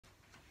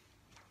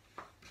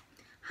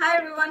Hi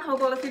everyone,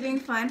 hope all of you are doing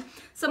fine.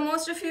 So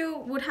most of you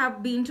would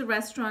have been to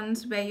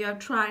restaurants where you have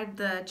tried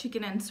the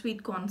chicken and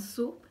sweet corn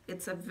soup.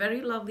 It's a very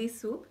lovely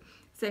soup.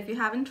 So if you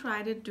haven't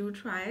tried it, do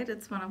try it.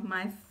 It's one of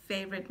my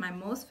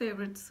most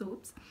favorite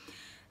soups.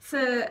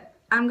 So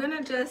I'm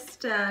gonna just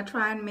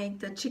try and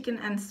make the chicken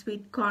and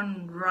sweet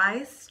corn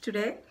rice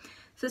today.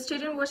 So stay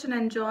tuned, watch and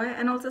enjoy,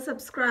 and also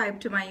subscribe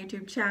to my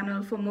YouTube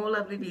channel for more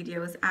lovely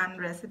videos and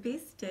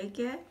recipes. Take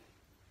care.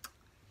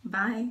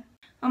 Bye.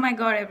 Oh my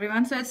god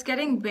everyone, so it's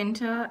getting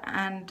winter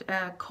and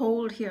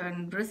cold here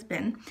in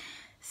Brisbane,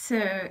 so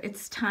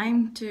it's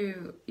time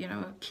to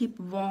keep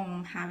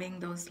warm, having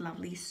those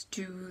lovely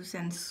stews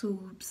and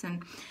soups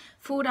and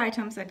food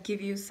items that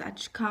give you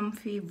such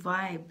comfy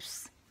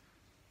vibes.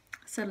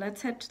 So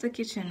let's head to the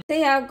kitchen. So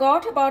yeah, I've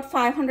got about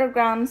 500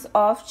 grams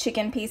of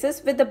chicken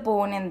pieces with the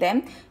bone in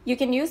them. You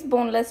can use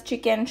boneless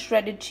chicken,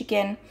 shredded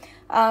chicken,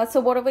 so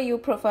whatever you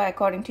prefer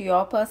according to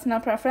your personal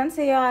preference.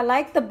 So yeah, I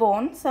like the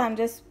bone, so I'm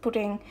just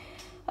putting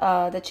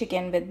the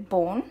chicken with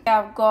bone.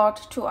 I've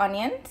got 2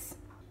 onions.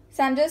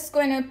 So I'm just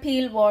going to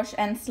peel, wash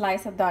and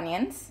slice up the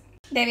onions.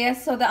 There we are.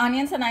 So the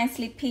onions are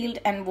nicely peeled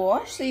and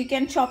washed. So you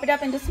can chop it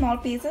up into small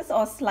pieces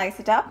or slice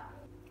it up.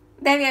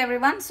 There we are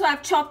everyone. So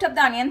I've chopped up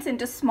the onions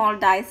into small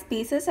diced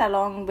pieces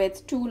along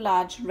with 2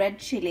 large red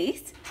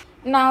chilies.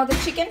 Now the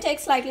chicken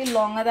takes slightly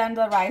longer than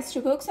the rice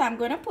to cook, so I'm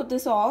going to put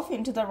this off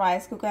into the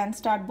rice cooker and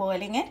start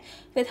boiling it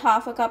with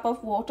half a cup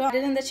of water. Add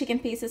in the chicken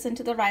pieces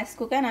into the rice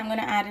cooker, and I'm going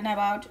to add in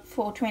about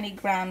 420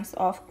 grams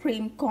of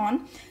creamed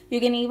corn. You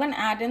can even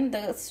add in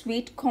the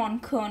sweet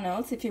corn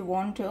kernels if you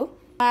want to.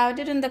 I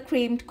added in the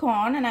creamed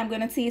corn and I'm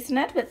going to season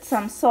it with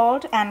some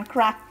salt and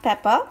cracked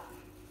pepper.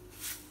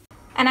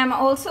 And I'm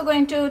also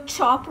going to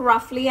chop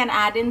roughly and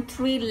add in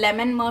 3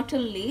 lemon myrtle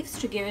leaves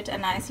to give it a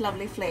nice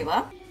lovely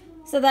flavor.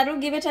 So that will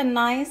give it a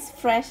nice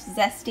fresh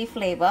zesty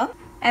flavor.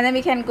 And then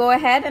we can go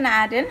ahead and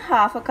add in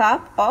half a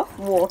cup of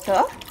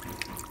water.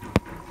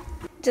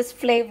 Just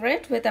flavor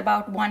it with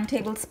about 1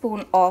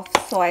 tablespoon of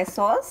soy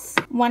sauce,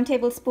 1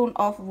 tablespoon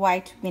of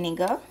white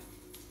vinegar,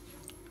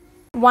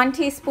 1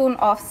 teaspoon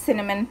of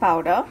cinnamon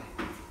powder,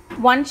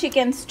 1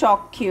 chicken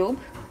stock cube.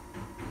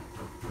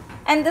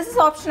 And this is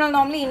optional.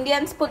 Normally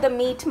Indians put the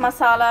meat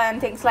masala and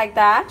things like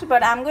that,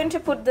 but I'm going to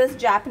put this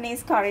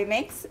Japanese curry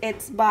mix.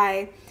 It's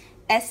by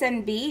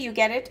S&B. You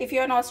get it if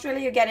you're in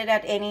Australia, you get it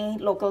at any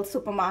local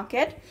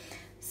supermarket.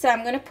 So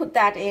I'm going to put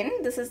that in.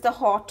 This is the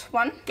hot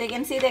one. You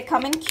can see they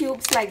come in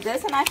cubes like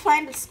this, and I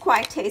find it's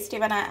quite tasty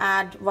when I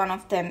add one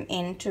of them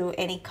into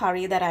any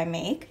curry that I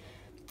make.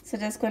 So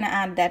just going to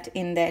add that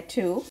in there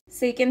too.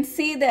 So you can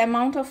see the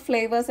amount of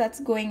flavors that's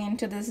going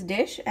into this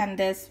dish, and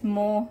there's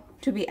more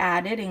to be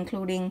added,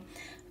 including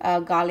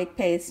garlic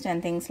paste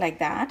and things like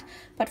that.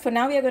 But for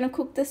now we are going to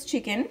cook this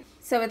chicken.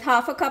 So with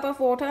half a cup of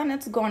water, and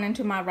it's gone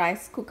into my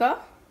rice cooker.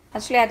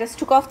 Actually, I just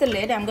took off the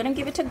lid. I'm going to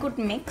give it a good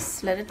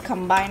mix, let it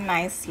combine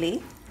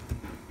nicely,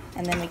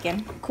 and then we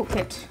can cook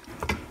it.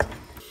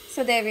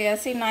 So there we are.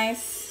 See,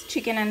 nice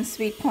chicken and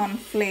sweet corn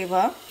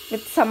flavor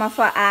with some of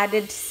our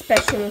added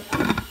special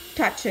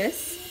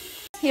touches.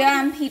 Here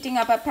I'm heating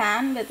up a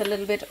pan with a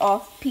little bit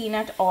of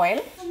peanut oil,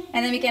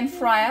 and then we can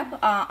fry up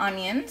our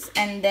onions,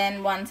 and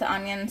then once the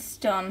onions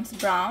turns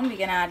brown, we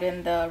can add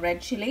in the red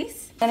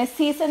chilies. I'm going to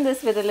season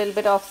this with a little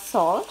bit of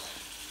salt.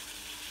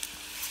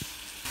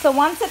 So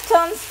once it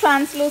turns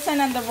translucent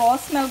and the raw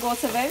smell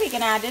goes away, we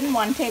can add in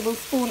 1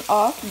 tablespoon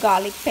of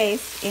garlic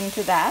paste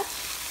into that.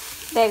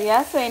 There we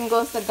are. So in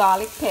goes the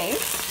garlic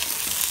paste.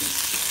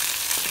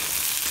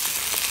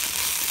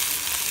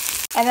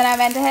 And then I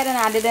went ahead and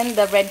added in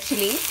the red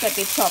chilies that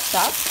we chopped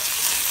up.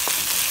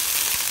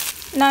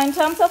 Now in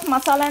terms of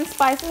masala and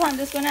spices, I'm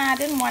just going to add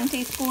in 1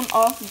 teaspoon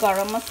of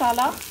garam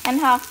masala and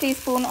half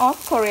teaspoon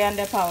of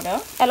coriander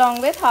powder,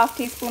 along with half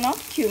teaspoon of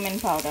cumin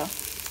powder.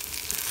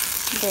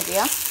 There we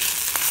are.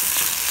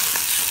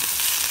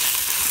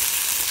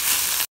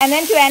 And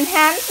then to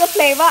enhance the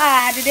flavor,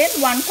 I added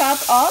in 1 cup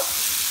of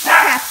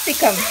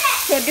capsicum.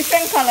 So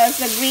different colors,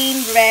 the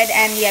green, red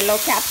and yellow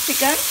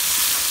capsicum.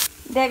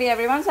 There we are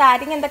everyone. So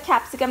adding in the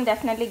capsicum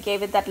definitely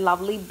gave it that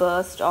lovely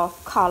burst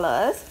of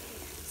colors.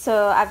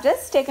 So I've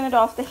just taken it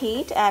off the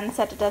heat and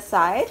set it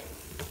aside,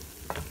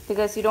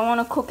 because you don't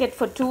want to cook it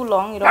for too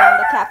long. You don't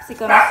want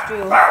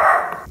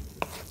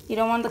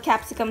the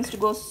capsicums to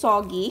go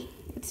soggy.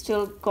 It's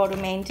still got to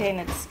maintain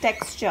its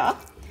texture.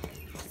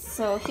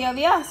 So here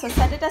we are. So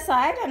set it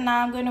aside, and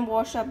now I'm going to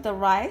wash up the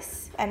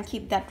rice and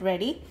keep that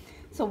ready.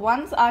 So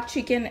once our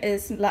chicken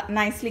is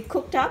nicely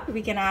cooked up,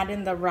 we can add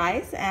in the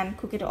rice and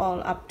cook it all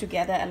up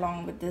together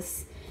along with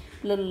this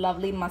little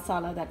lovely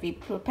masala that we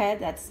prepared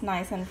that's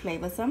nice and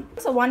flavorsome.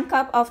 So 1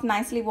 cup of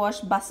nicely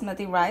washed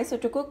basmati rice. So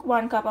to cook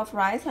 1 cup of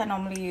rice, I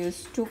normally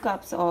use 2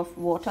 cups of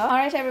water.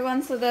 Alright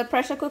everyone, so the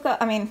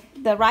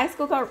the rice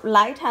cooker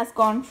light has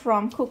gone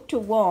from cooked to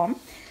warm.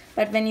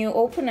 But when you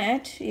open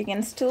it, you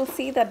can still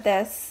see that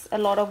there's a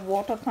lot of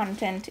water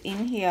content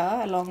in here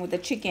along with the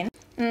chicken.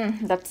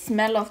 That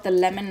smell of the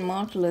lemon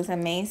myrtle is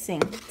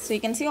amazing. So you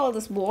can see all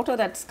this water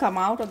that's come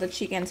out of the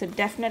chicken. So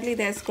definitely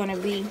there's going to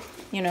be,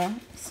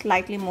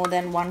 slightly more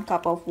than 1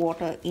 cup of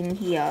water in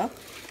here.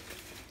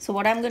 So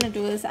what I'm going to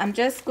do is I'm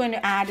just going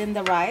to add in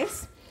the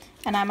rice,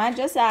 and I might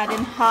just add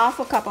in half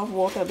a cup of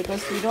water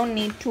because we don't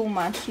need too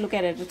much. Look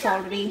at it, it's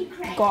already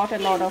got a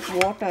lot of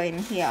water in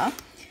here.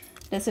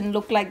 Doesn't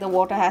look like the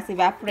water has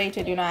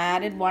evaporated. You know, I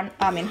added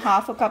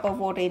half a cup of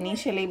water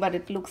initially, but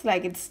it looks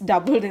like it's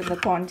doubled in the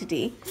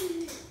quantity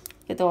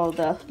with all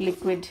the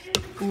liquid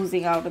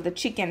oozing out of the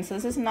chicken. So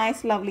this is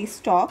nice, lovely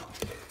stock.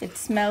 It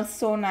smells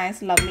so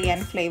nice, lovely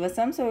and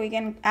flavorsome. So we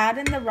can add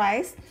in the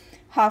rice,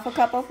 half a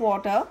cup of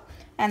water,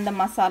 and the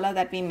masala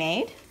that we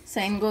made. So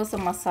in goes the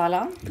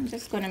masala. I'm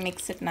just going to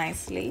mix it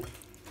nicely.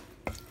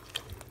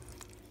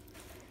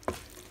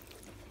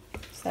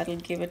 So that'll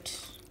give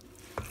it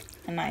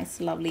a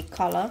nice lovely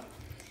color,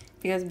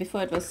 because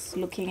before it was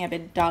looking a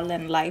bit dull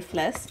and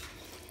lifeless,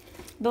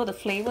 though the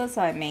flavors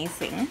are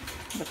amazing,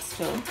 but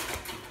still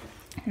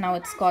now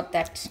it's got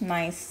that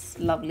nice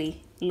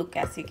lovely look,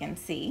 as you can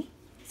see.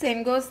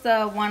 Same goes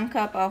the 1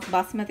 cup of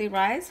basmati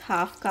rice,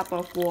 half cup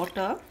of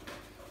water.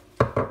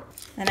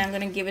 Then I'm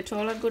going to give it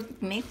all a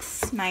good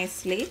mix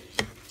nicely,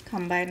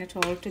 combine it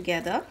all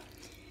together,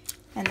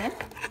 and then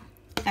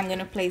I'm going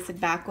to place it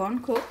back on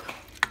cook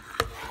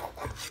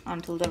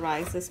until the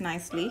rice is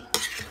nicely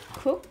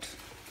cooked.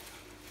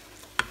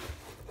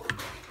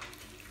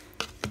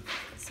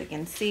 So you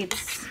can see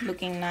it's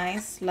looking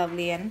nice,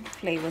 lovely and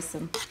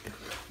flavorsome.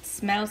 It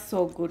smells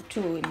so good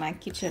too in my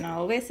kitchen. I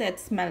always say it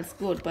smells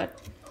good,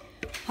 but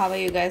how are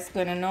you guys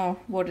gonna know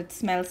what it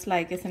smells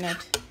like, isn't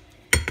it?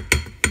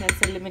 That's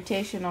the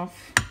limitation of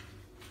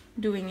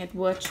doing it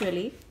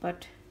virtually,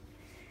 but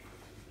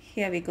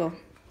here we go.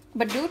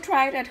 But do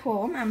try it at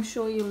home, I'm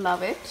sure you'll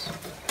love it.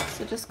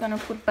 So just gonna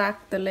put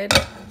back the lid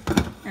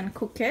and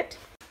cook it.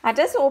 I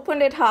just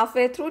opened it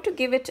halfway through to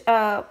give it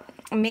a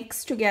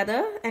mix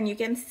together, and you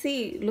can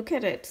see, look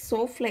at it,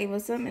 so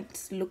flavorsome.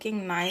 It's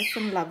looking nice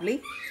and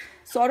lovely,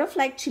 sort of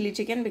like chili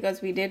chicken,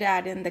 because we did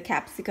add in the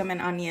capsicum and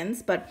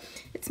onions, but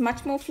it's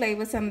much more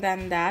flavorsome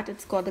than that.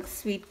 It's got the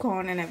sweet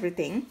corn and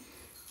everything.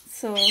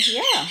 So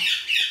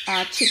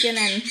yeah, chicken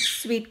and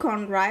sweet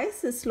corn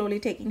rice is slowly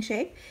taking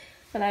shape,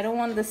 but I don't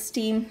want the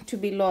steam to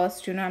be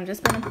lost, you know. I'm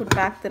just going to put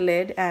back the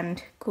lid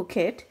and cook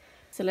it.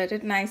 So let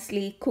it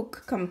nicely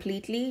cook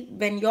completely.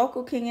 When you're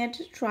cooking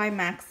it, try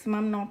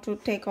maximum not to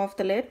take off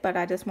the lid, but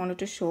I just wanted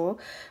to show.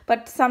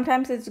 But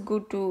sometimes it's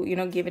good to, you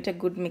know, give it a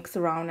good mix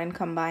around and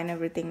combine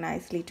everything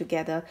nicely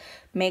together.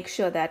 Make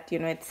sure that, you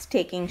know, it's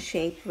taking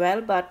shape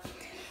well, but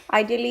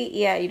ideally,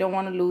 yeah, you don't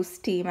want to lose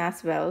steam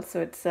as well.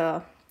 So it's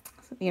a,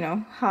 you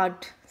know,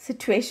 hard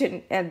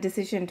situation,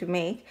 decision to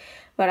make.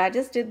 But I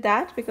just did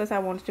that because I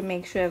wanted to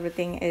make sure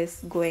everything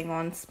is going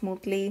on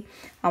smoothly.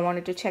 I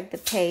wanted to check the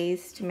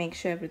taste to make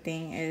sure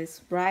everything is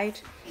right.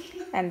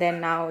 And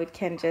then now it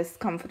can just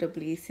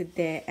comfortably sit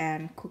there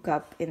and cook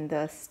up in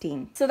the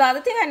steam. So the other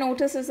thing I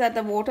noticed is that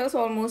the water is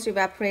almost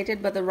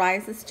evaporated, but the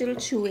rice is still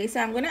chewy. So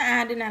I'm going to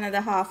add in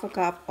another half a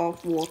cup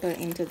of water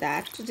into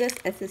that to just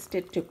assist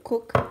it to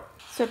cook.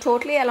 So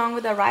totally along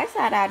with the rice,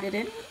 I had added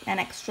in an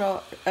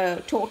extra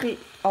total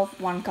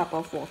of 1 cup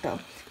of water.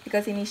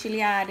 Because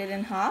initially I added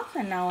in half,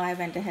 and now I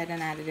went ahead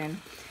and added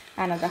in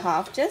another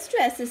half just to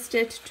assist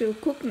it to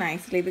cook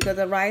nicely, because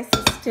the rice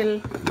is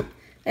still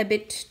a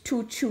bit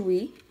too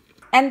chewy.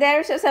 And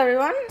there it is,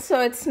 everyone. So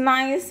it's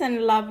nice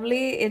and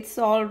lovely. It's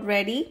all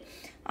ready.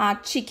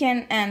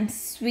 Chicken and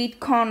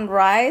sweet corn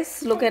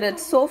rice. Look at it,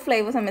 so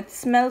flavorsome. It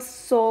smells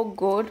so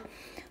good.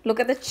 Look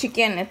at the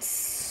chicken. It's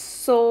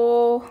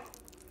so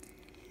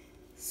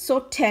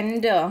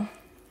tender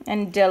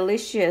and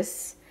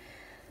delicious.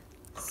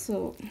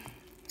 So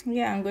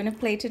yeah, I'm going to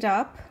plate it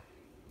up.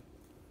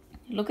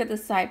 Look at the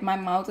side. My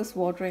mouth is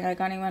watering. I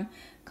can't even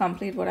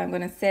complete what I'm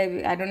going to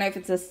say. I don't know if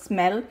it's a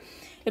smell.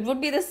 It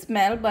would be the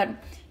smell, but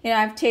you know,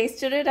 I've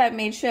tasted it. I've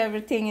made sure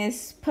everything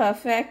is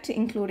perfect,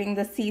 including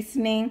the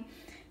seasoning.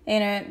 You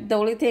know, the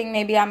only thing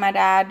maybe I might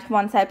add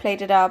once I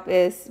plate it up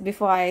is,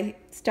 before I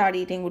start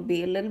eating, would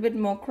be a little bit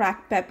more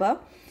cracked pepper.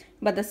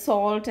 But the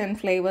salt and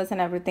flavors and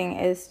everything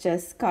is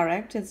just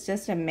correct. It's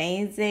just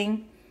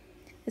amazing.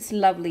 It's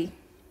lovely.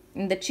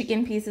 And the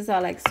chicken pieces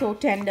are like so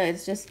tender.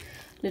 It's just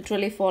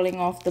literally falling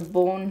off the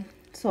bone,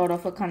 sort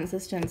of a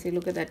consistency.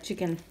 Look at that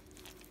chicken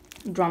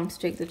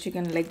drumstick, the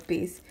chicken leg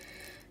piece.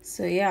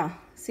 So yeah,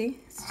 see,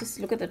 it's just,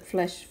 look at that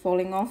flesh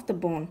falling off the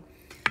bone.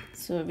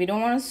 So we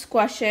don't want to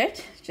squash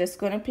it. Just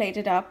going to plate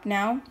it up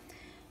now.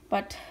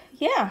 But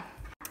yeah,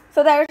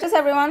 so there it is,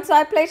 everyone. So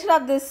I plated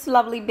up this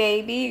lovely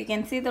baby. You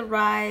can see the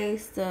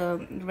rice,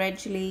 the red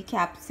chili,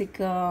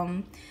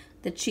 capsicum,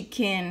 the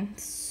chicken,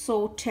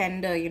 so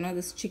tender. You know,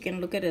 this chicken,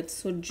 look at it,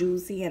 so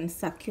juicy and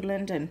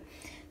succulent and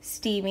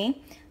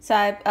steamy.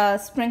 So I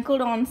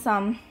sprinkled on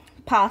some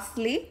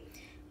parsley,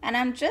 and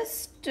I'm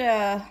just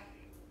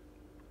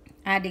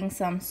adding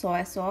some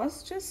soy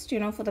sauce, just, you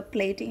know, for the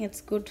plating.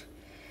 It's good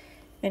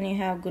when you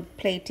have good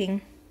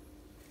plating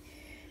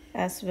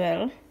as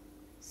well.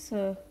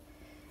 So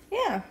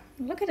yeah,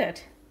 look at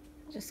it.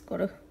 Just got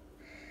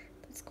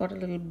it's got a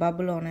little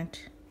bubble on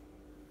it.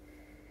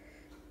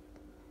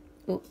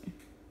 Oh,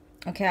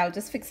 okay, I'll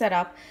just fix that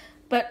up.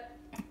 But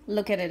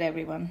look at it,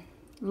 everyone.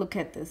 Look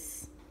at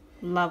this.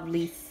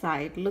 lovely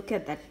sight. Look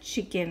at that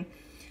chicken,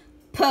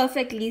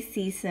 perfectly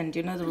seasoned,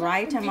 you know, the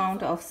right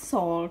amount of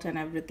salt and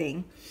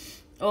everything.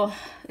 Oh,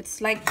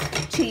 it's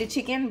like chili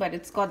chicken, but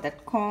it's got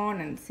that corn,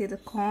 and see the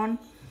corn.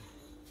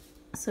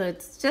 So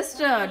it's just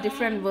a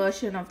different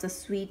version of the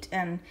sweet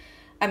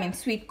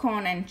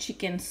corn and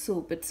chicken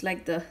soup. It's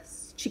like the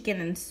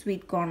chicken and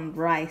sweet corn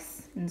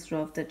rice instead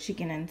of the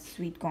chicken and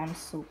sweet corn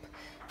soup.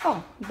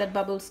 Oh, that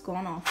bubble's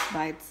gone off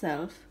by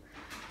itself.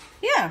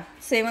 Yeah,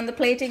 so even the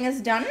plating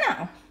is done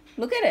now.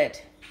 Look at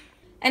it.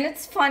 And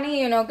it's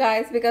funny, you know,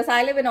 guys, because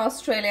I live in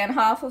Australia and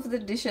half of the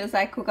dishes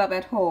I cook up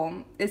at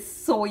home is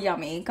so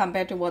yummy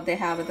compared to what they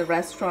have at the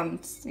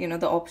restaurants, you know,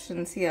 the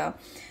options here.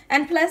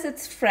 And plus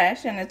it's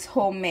fresh and it's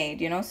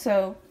homemade, you know,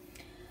 so,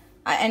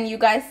 and you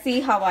guys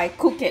see how I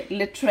cook it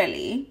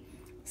literally.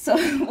 So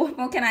what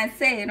more can I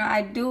say? You know,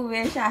 I do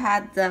wish I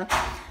had the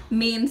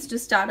means to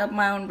start up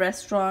my own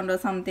restaurant or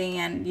something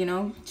and, you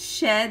know,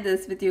 share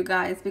this with you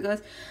guys,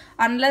 because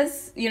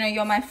unless, you know,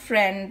 you're my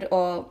friend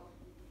or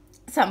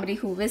somebody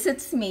who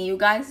visits me, you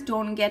guys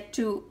don't get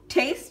to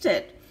taste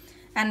it.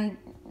 And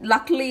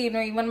luckily, you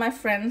know, even my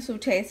friends who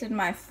tasted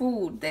my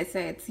food, they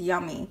say it's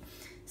yummy.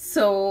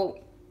 So,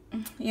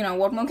 you know,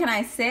 what more can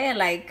I say?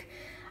 Like,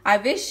 I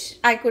wish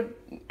I could,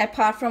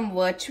 apart from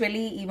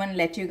virtually, even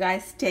let you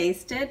guys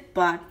taste it,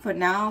 but for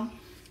now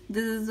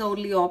this is the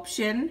only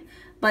option.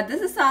 But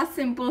this is our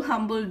simple,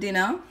 humble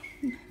dinner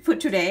for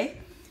today.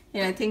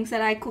 You know, things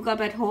that I cook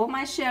up at home,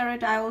 I share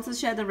it. I also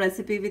share the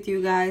recipe with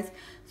you guys.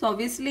 So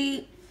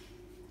obviously,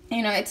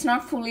 you know, it's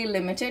not fully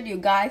limited. You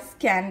guys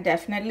can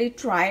definitely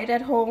try it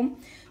at home.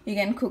 You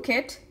can cook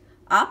it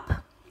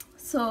up.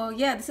 So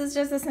yeah, this is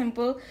just a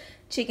simple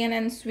chicken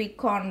and sweet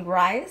corn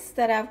rice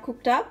that I've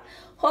cooked up.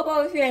 Hope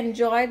all of you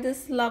enjoyed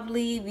this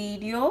lovely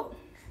video.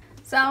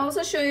 So I'll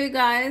also show you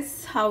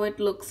guys how it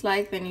looks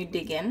like when you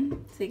dig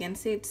in. So you can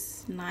see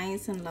it's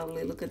nice and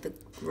lovely. Look at the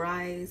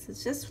rice.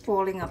 It's just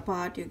falling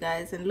apart, you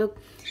guys. And look,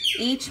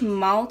 each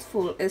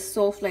mouthful is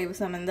so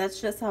flavorsome, and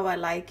that's just how I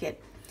like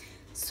it.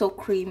 So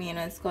creamy, you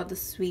know, it's got the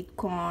sweet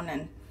corn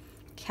and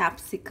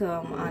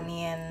capsicum,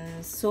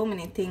 onions, so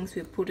many things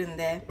we put in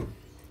there.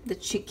 The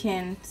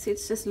chicken, see,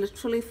 it's just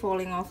literally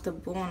falling off the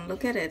bone.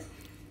 Look at it.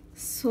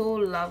 So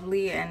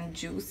lovely and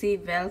juicy,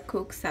 well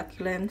cooked,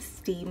 succulent,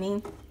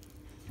 steamy.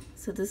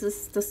 So this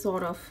is the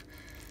sort of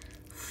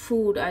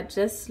food I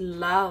just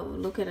love.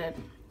 Look at it.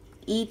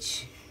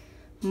 Each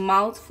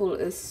mouthful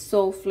is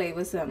so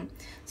flavorsome.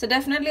 So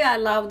definitely I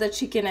love the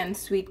chicken and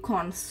sweet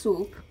corn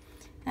soup,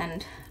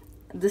 and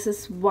this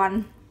is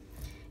one,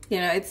 you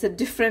know, it's a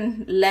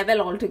different level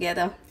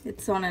altogether.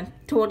 It's on a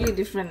totally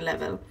different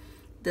level,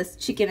 this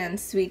chicken and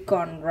sweet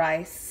corn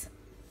rice.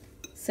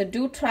 So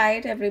do try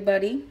it,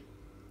 everybody.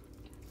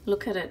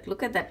 Look at it.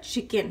 Look at that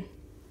chicken.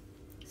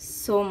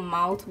 So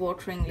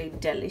mouth-wateringly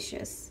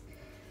delicious.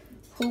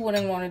 Who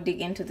wouldn't want to dig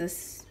into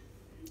this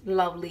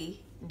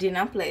lovely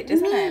dinner plate,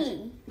 isn't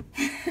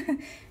it?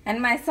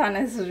 And my son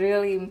is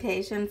really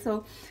impatient,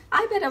 so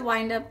I better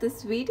wind up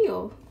this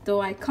video,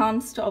 though I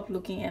can't stop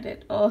looking at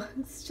it. Oh,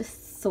 it's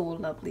just so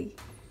lovely.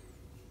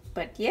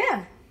 But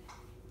yeah,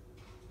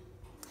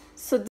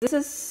 so this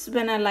is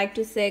when I like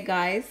to say,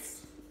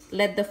 guys,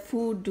 let the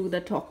food do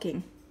the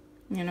talking.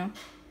 You know,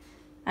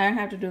 I don't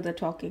have to do the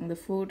talking. The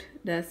food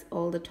does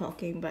all the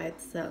talking by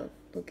itself.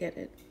 Look at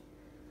it.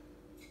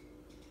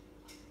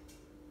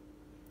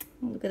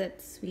 Look at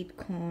that sweet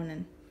corn,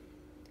 and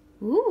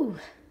ooh,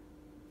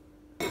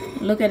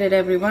 look at it,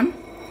 everyone.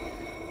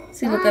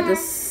 See, look at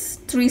this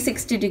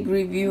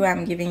 360-degree view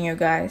I'm giving you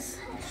guys.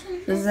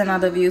 This is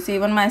another view. So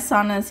even my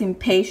son is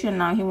impatient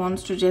now. He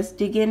wants to just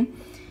dig in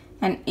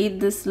and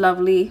eat this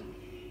lovely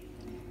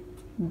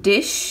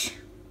dish.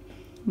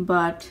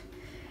 But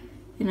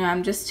you know,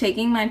 I'm just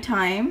taking my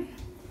time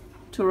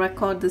to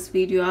record this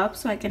video up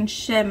so I can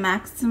share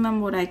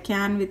maximum what I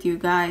can with you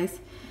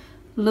guys.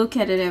 Look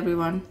at it,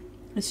 everyone.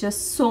 It's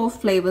just so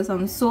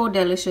flavorsome, so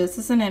delicious,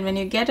 isn't it? When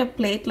you get a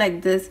plate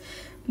like this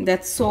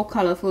that's so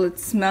colorful, it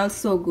smells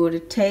so good,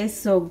 it tastes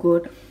so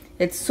good,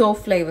 it's so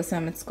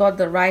flavorsome. It's got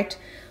the right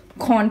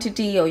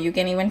quantity, or you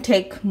can even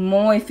take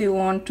more if you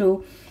want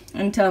to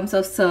in terms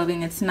of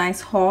serving. It's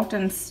nice, hot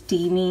and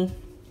steamy,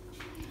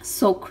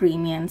 so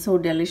creamy and so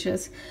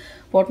delicious.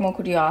 What more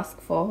could you ask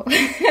for?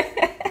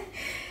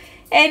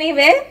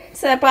 Anyway,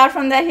 so apart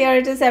from that, here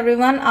it is,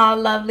 everyone. Our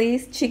lovely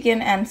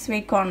chicken and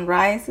sweet corn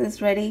rice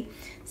is ready.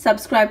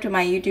 Subscribe to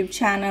my YouTube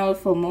channel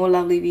for more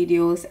lovely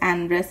videos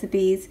and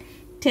recipes.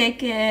 Take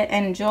care,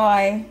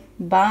 enjoy,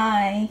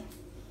 bye.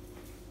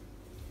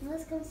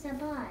 Let's go say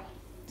bye.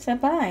 Say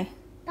bye.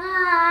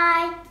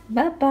 Bye.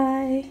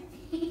 Bye-bye.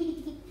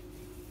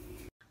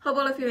 Hope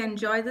all of you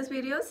enjoyed this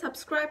video.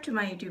 Subscribe to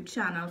my YouTube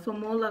channel for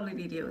more lovely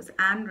videos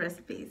and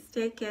recipes.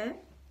 Take care.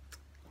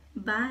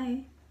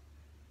 Bye.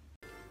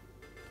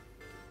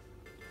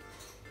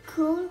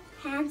 Cool,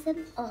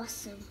 handsome,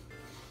 awesome.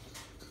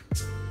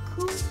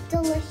 Cool,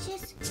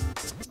 delicious,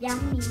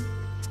 yummy.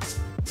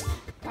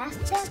 That's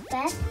the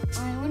best.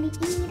 I want to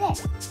eat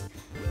it.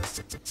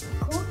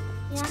 Cool,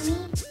 yummy,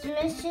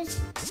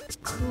 delicious,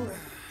 cool.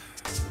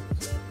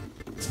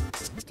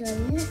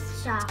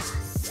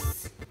 delicious.